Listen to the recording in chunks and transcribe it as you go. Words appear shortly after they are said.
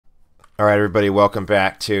All right, everybody, welcome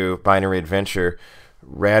back to Binary Adventure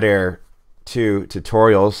Radare2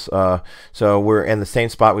 tutorials. So we're in the same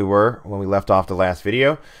spot we were when we left off the last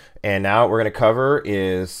video, and now what we're going to cover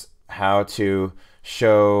is how to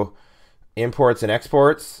show imports and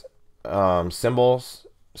exports, symbols,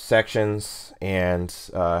 sections, and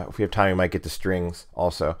if we have time, we might get to strings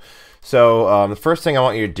also. So the first thing I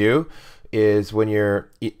want you to do is when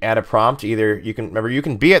you're at a prompt, either you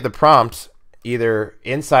can be at the prompt either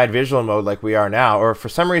inside visual mode like we are now, or if for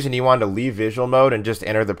some reason you wanted to leave visual mode and just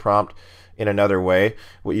enter the prompt in another way,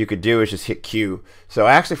 what you could do is just hit Q. So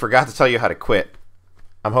I actually forgot to tell you how to quit.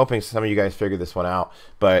 I'm hoping some of you guys figured this one out,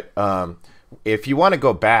 but if you want to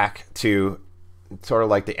go back to sort of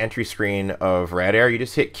like the entry screen of Radare, you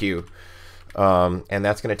just hit Q. And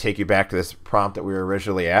that's going to take you back to this prompt that we were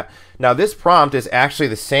originally at. Now this prompt is actually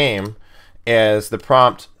the same as the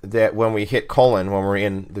prompt that when we hit colon when we're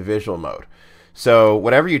in the visual mode. So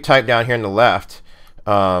whatever you type down here on the left,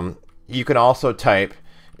 you can also type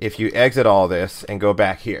if you exit all this and go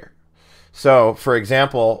back here. So for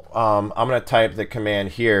example, I'm going to type the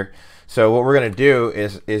command here. So what we're going to do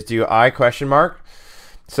is do I question mark.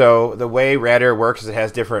 So the way Radare works is it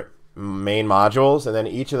has different main modules, and then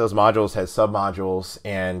each of those modules has submodules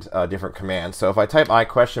and different commands. So if I type I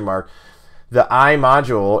question mark, the I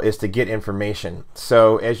module is to get information.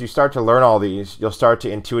 So as you start to learn all these, you'll start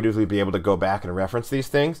to intuitively be able to go back and reference these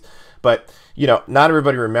things. But you know, not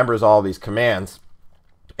everybody remembers all these commands,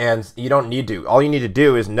 and you don't need to. All you need to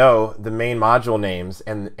do is know the main module names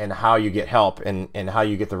and how you get help and how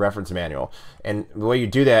you get the reference manual. And the way you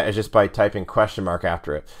do that is just by typing question mark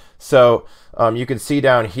after it. So you can see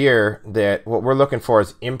down here that what we're looking for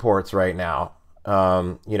is imports right now.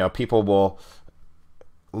 You know, people will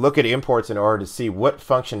look at imports in order to see what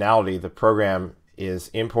functionality the program is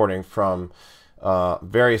importing from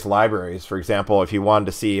various libraries. For example, if you wanted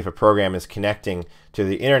to see if a program is connecting to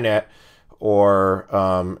the internet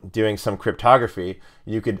or doing some cryptography,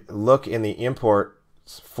 you could look in the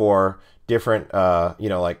imports for different, you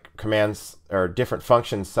know, like commands or different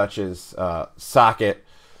functions such as socket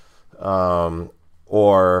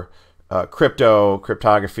or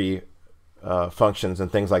cryptography functions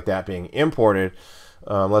and things like that being imported.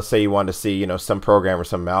 Let's say you want to see, you know, some program or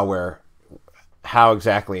some malware, how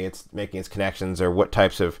exactly it's making its connections or what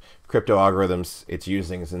types of crypto algorithms it's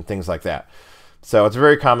using and things like that. So it's a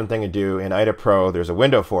very common thing to do. In IDA Pro, there's a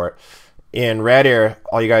window for it. In Radare,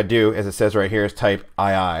 all you got to do, as it says right here, is type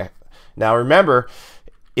II. Now remember,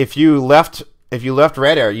 if you left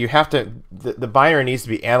Radare, you have to, the binary needs to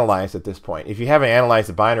be analyzed at this point. If you haven't analyzed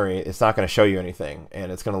the binary, it's not going to show you anything,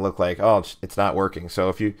 and it's going to look like, oh, it's not working. So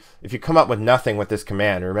if you come up with nothing with this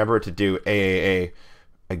command, remember to do AAA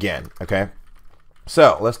again, okay?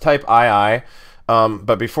 So let's type II,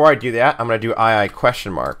 but before I do that, I'm going to do II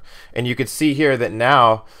question mark, and you can see here that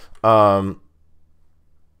now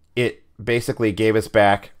it basically gave us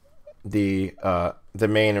back the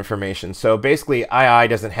main information. So basically II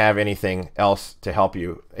doesn't have anything else to help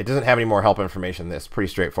you. It doesn't have any more help information than this. Pretty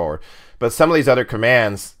straightforward. But some of these other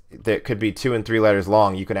commands that could be 2 and 3 letters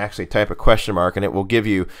long, you can actually type a question mark and it will give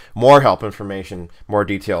you more help information, more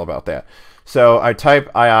detail about that. So I type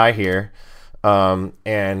II here,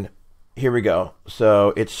 and here we go.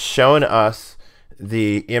 So it's showing us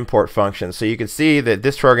the import function. So you can see that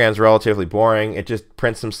this program is relatively boring. It just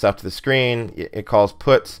prints some stuff to the screen. It calls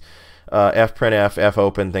puts, fprintf,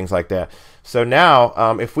 fopen, things like that. So now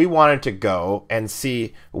if we wanted to go and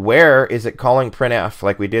see where is it calling printf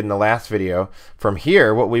like we did in the last video, from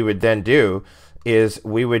here what we would then do is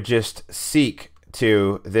we would just seek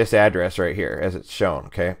to this address right here as it's shown,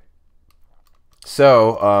 okay?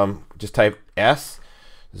 So just type s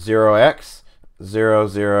 0x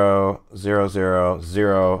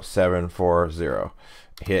 00000740,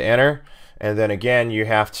 hit enter. And then again, you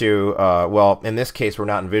have to, well, in this case, we're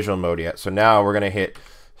not in visual mode yet. So now we're going to hit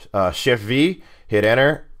Shift V, hit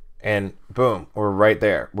enter, and boom, we're right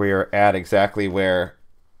there. We are at exactly where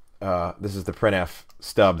this is the printf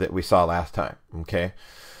stub that we saw last time, okay?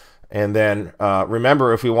 And then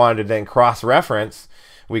remember, if we wanted to then cross-reference,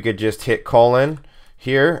 we could just hit colon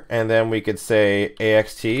here, and then we could say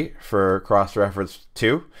AXT for cross-reference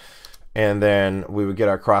 2. And then we would get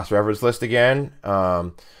our cross-reference list again.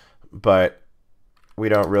 But we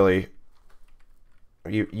don't really,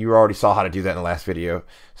 you already saw how to do that in the last video.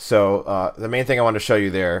 So the main thing I wanted to show you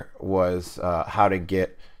there was how to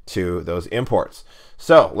get to those imports.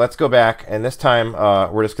 So let's go back, and this time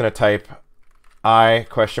we're just going to type I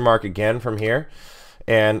question mark again from here.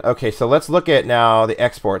 And okay, so let's look at now the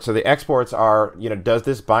exports. So the exports are, you know, does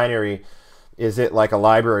this binary, is it like a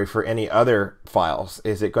library for any other files?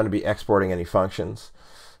 Is it going to be exporting any functions?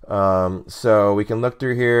 So we can look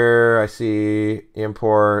through here. I see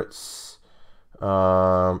imports,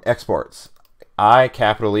 exports, I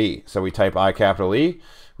capital E. So we type I capital E,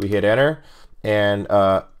 we hit enter, and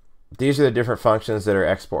these are the different functions that are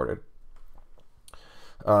exported.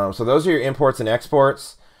 So those are your imports and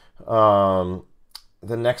exports. The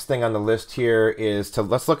next thing on the list here is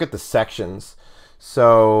let's look at the sections.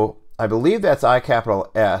 So I believe that's I capital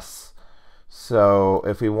S. So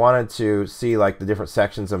if we wanted to see like the different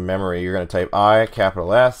sections of memory, you're going to type I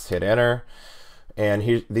capital S, hit enter,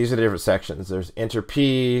 and these are the different sections. There's enter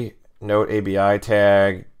P, note ABI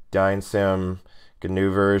tag, DynSim,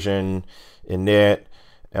 GNU version, init,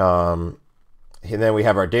 and then we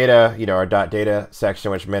have our data, our .data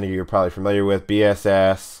section, which many of you are probably familiar with,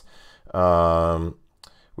 BSS.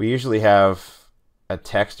 We usually have a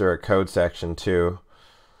text or a code section too.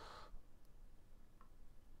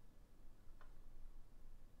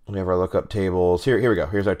 We have our lookup tables. Here we go.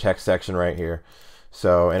 Here's our text section right here.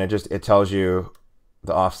 So, and it tells you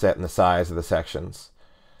the offset and the size of the sections.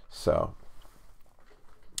 So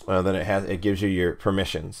then it gives you your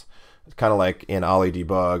permissions. It's kind of like in Ollie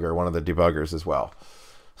debug or one of the debuggers as well.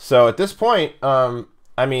 So at this point,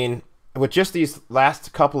 I mean, with just these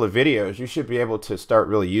last couple of videos, you should be able to start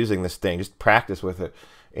really using this thing. Just practice with it,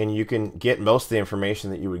 and you can get most of the information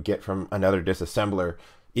that you would get from another disassembler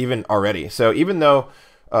even already. So even though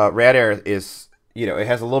Radare is, it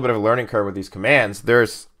has a little bit of a learning curve with these commands,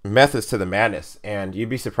 there's methods to the madness, and you'd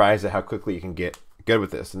be surprised at how quickly you can get good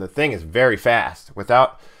with this. And the thing is very fast.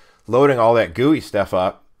 Without loading all that GUI stuff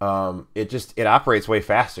up, it operates way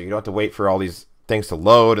faster. You don't have to wait for all these things to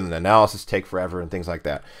load and the analysis take forever and things like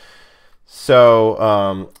that.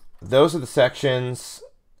 So those are the sections.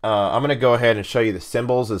 I'm going to go ahead and show you the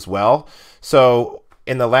symbols as well. So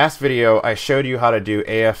in the last video, I showed you how to do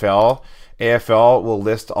AFL. AFL will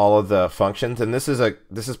list all of the functions, and this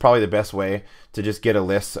is probably the best way to just get a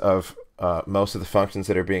list of most of the functions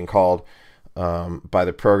that are being called by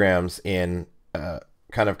the programs in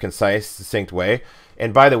kind of concise, succinct way.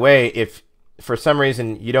 And by the way, if for some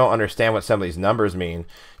reason you don't understand what some of these numbers mean,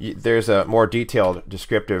 there's a more detailed,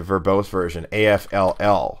 descriptive, verbose version,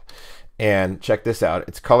 AFLL. And check this out.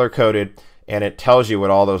 It's color-coded, and it tells you what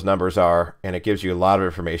all those numbers are, and it gives you a lot of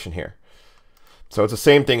information here. So it's the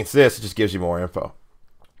same thing as this, it just gives you more info.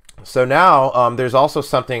 So now there's also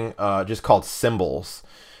something just called symbols.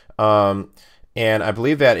 And I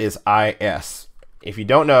believe that is IS. If you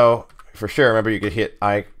don't know for sure, remember you could hit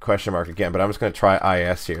I question mark again, but I'm just going to try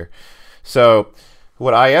IS here. So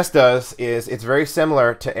what IS does is it's very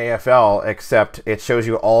similar to AFL, except it shows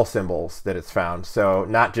you all symbols that it's found, so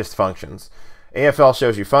not just functions. AFL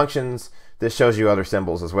shows you functions. This shows you other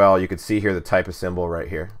symbols as well. You can see here the type of symbol right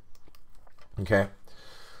here. Okay,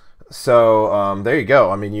 so there you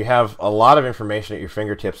go. I mean, you have a lot of information at your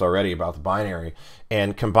fingertips already about the binary,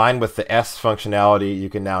 and combined with the S functionality, you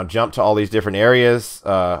can now jump to all these different areas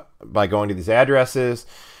by going to these addresses.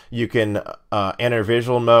 You can enter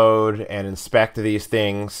visual mode and inspect these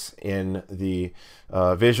things in the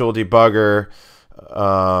visual debugger.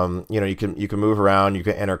 You can move around. You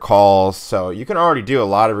can enter calls. So you can already do a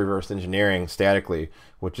lot of reverse engineering statically,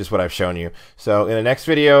 which is what I've shown you. So in the next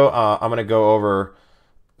video, I'm going to go over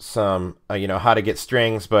some how to get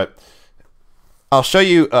strings, but I'll show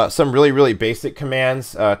you some really basic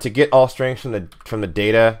commands to get all strings from the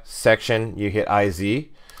data section. You hit IZ.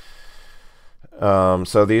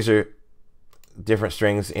 So these are different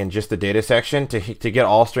strings in just the data section. To get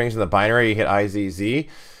all strings in the binary, you hit IZZ.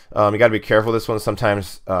 You got to be careful. This one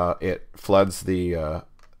sometimes it floods the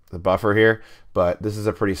buffer here, but this is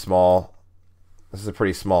a pretty small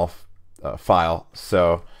file.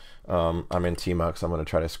 So I'm in TMUX, so I'm going to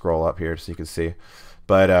try to scroll up here so you can see.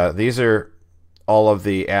 But these are all of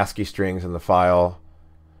the ASCII strings in the file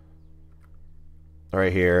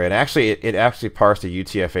right here, and actually it actually parsed a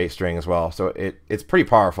UTF-8 string as well, so it's pretty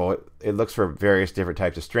powerful. It looks for various different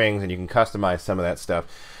types of strings, and you can customize some of that stuff.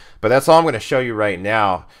 But that's all I'm going to show you right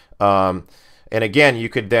now. And again, you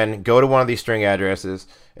could then go to one of these string addresses,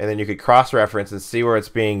 and then you could cross-reference and see where it's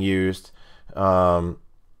being used.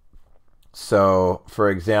 So for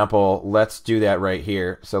example, let's do that right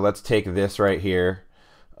here. So let's take this right here.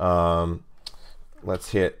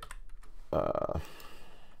 Let's hit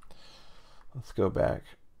let's go back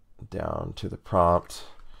down to the prompt.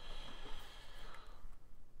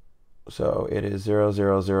 So it is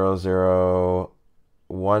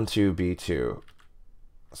 000012B2.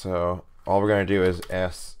 So all we're going to do is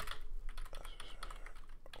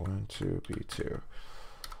S12B2.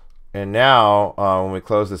 And now when we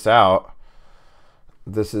close this out,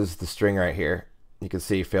 this is the string right here. You can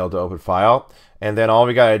see failed to open file. And then all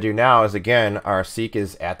we got to do now is, again, our seek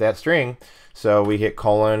is at that string. So we hit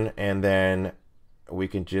colon, and then we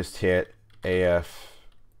can just hit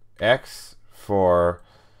AFX for,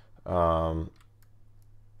 all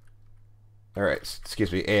right,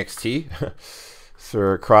 excuse me, AXT.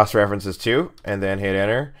 So cross references to, and then hit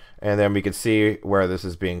enter. And then we can see where this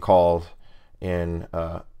is being called in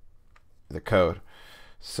the code.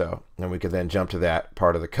 So then we could then jump to that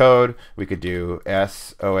part of the code. We could do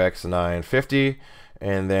SOX950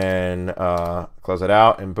 and then close it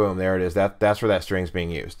out, and boom, there it is. That's where that string is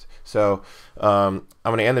being used. So I'm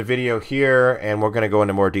going to end the video here, and we're going to go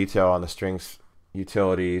into more detail on the strings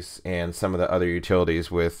utilities and some of the other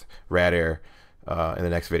utilities with Radare in the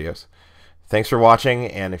next videos. Thanks for watching,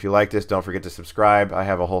 and if you like this, don't forget to subscribe. I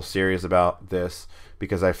have a whole series about this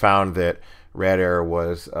because I found that Radare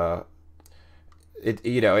was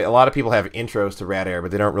you know, a lot of people have intros to Radare,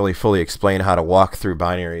 but they don't really fully explain how to walk through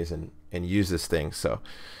binaries and use this thing. So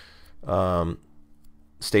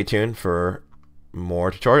stay tuned for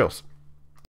more tutorials.